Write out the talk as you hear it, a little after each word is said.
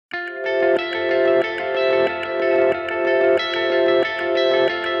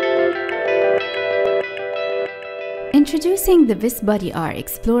Introducing the Visbody-R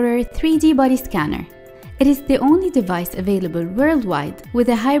Explorer 3D Body Scanner. It is the only device available worldwide with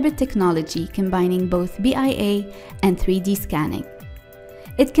a hybrid technology combining both BIA and 3D scanning.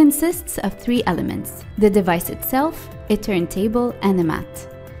 It consists of three elements: the device itself, a turntable, and a mat.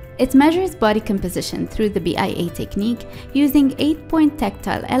 It measures body composition through the BIA technique using 8-point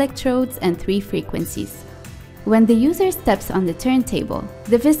tactile electrodes and 3 frequencies. When the user steps on the turntable,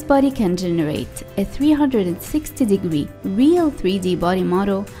 the Visbody can generate a 360-degree real 3D body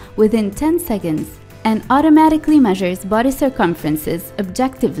model within 10 seconds and automatically measures body circumferences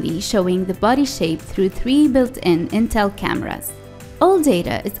objectively, showing the body shape through 3 built-in Intel cameras. All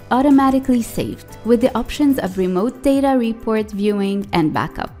data is automatically saved with the options of remote data report viewing and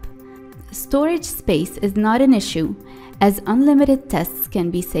backup. Storage space is not an issue, as unlimited tests can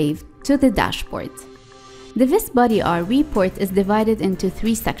be saved to the dashboard. The Visbody-R report is divided into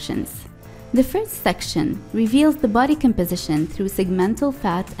 3 sections. The first section reveals the body composition through segmental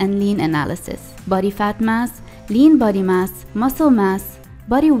fat and lean analysis, body fat mass, lean body mass, muscle mass,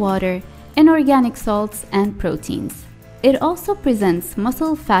 body water, inorganic salts, and proteins. It also presents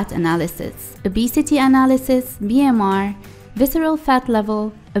muscle fat analysis, obesity analysis, BMR, visceral fat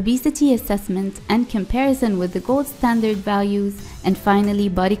level, obesity assessment and comparison with the gold standard values, and finally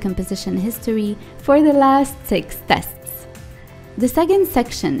body composition history for the last 6 tests. The second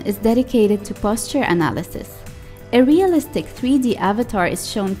section is dedicated to posture analysis. A realistic 3D avatar is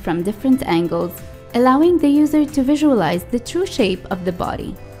shown from different angles, allowing the user to visualize the true shape of the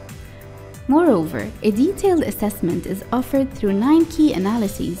body. Moreover, a detailed assessment is offered through 9 key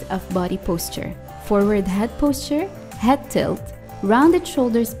analyses of body posture: forward head posture, head tilt, rounded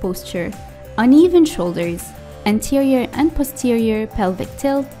shoulders posture, uneven shoulders, anterior and posterior pelvic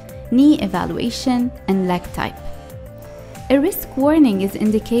tilt, knee evaluation, and leg type. A risk warning is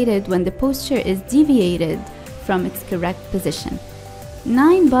indicated when the posture is deviated from its correct position.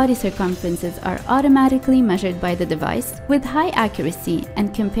 9 body circumferences are automatically measured by the device with high accuracy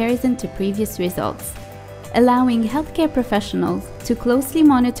and comparison to previous results, allowing healthcare professionals to closely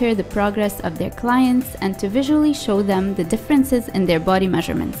monitor the progress of their clients and to visually show them the differences in their body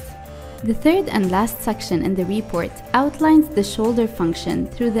measurements. The third and last section in the report outlines the shoulder function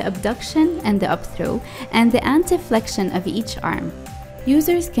through the abduction and the upthrow and the anti-flexion of each arm.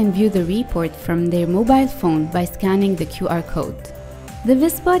 Users can view the report from their mobile phone by scanning the QR code. The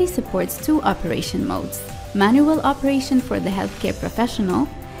Visbody supports 2 operation modes: manual operation for the healthcare professional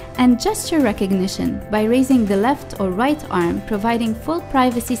and gesture recognition by raising the left or right arm, providing full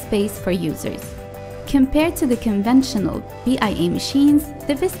privacy space for users. Compared to the conventional BIA machines,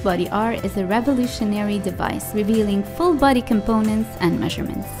 the Visbody-R is a revolutionary device revealing full body components and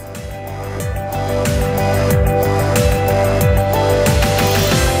measurements.